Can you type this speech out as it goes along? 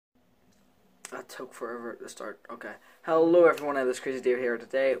That took forever to start. Okay. Hello everyone, this is Crazy Dave here.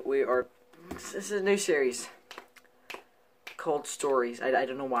 Today this is a new series called Stories. I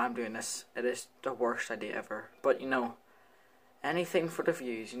don't know why I'm doing this. It is the worst idea ever. But you know, anything for the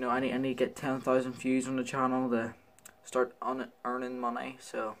views. You know, I need to get 10,000 views on the channel to start earning money.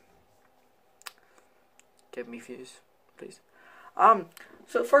 So give me views, please.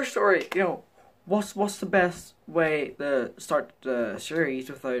 So first story, you know, what's the best way to start the series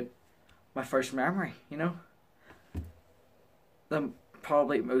without my first memory, you know? The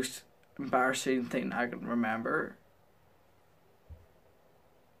probably most embarrassing thing I can remember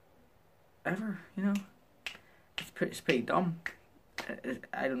ever, you know? It's pretty dumb.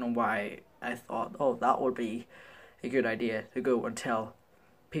 I don't know why I thought, oh, that would be a good idea to go and tell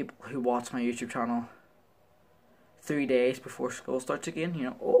people who watch my YouTube channel 3 days before school starts again, you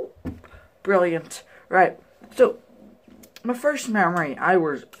know? Oh, brilliant. Right, so my first memory, I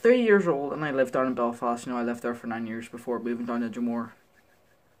was 3 years old and I lived down in Belfast. You know, I lived there for 9 years before moving down to Dromore.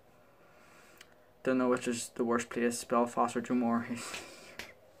 Don't know which is the worst place, Belfast or Dromore.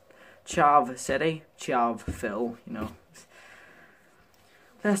 Chav City, Chav Phil, you know.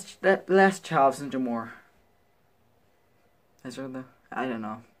 Less Chavs than Dromore. Is there the? I don't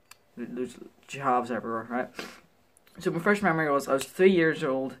know. There's Chavs everywhere, right? So my first memory was I was 3 years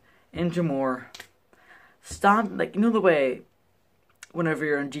old in Dromore. Like, you know the way whenever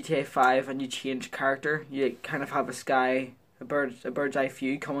you're in GTA 5 and you change character, you kind of have a bird's eye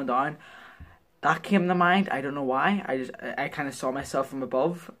view coming down. That came to mind. I don't know why. I kind of saw myself from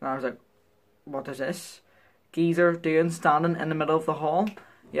above and I was like, what is this geezer doing standing in the middle of the hall?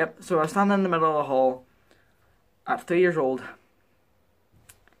 Yep, so I was standing in the middle of the hall at 3 years old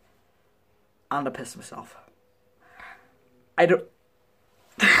and I pissed myself. I don't...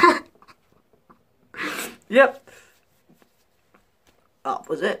 Yep. That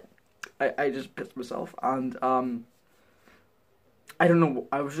was it. I just pissed myself and I don't know,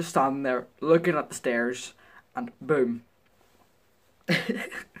 I was just standing there looking at the stairs and boom.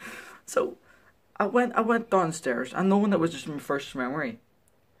 So I went downstairs and knowing that was just my first memory.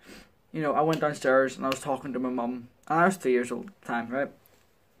 You know, I went downstairs and I was talking to my mum and I was 3 years old at the time, right?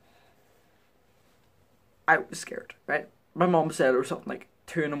 I was scared, right? My mum said it was something like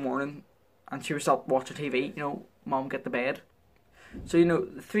 2 in the morning and she was up watching TV, you know, mum get to bed. So, you know,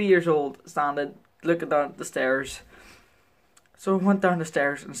 3 years old, standing, looking down the stairs. So I went down the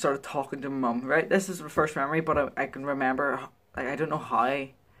stairs and started talking to my mum, right? This is my first memory, but I can remember, like, I don't know how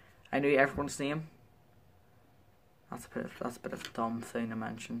I knew everyone's name. That's a bit of a dumb thing to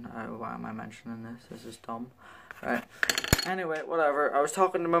mention. Why am I mentioning this? This is dumb. Right. Anyway, whatever. I was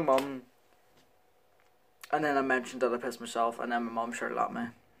talking to my mum. And then I mentioned that I pissed myself. And then my mum shouted at me.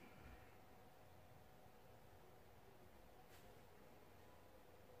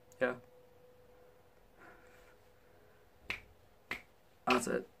 Yeah. That's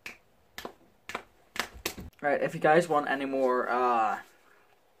it. Right, if you guys want any more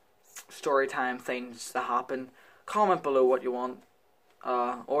story time things to happen, comment below what you want.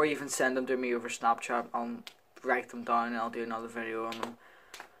 Or even send them to me over Snapchat. I'll write them down and I'll do another video on them.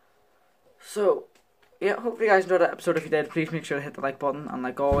 So, yeah, hopefully you guys enjoyed that episode. If you did, please make sure to hit the like button. And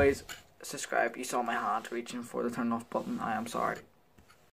like always, subscribe. You saw my hand reaching for the turn off button. I am sorry.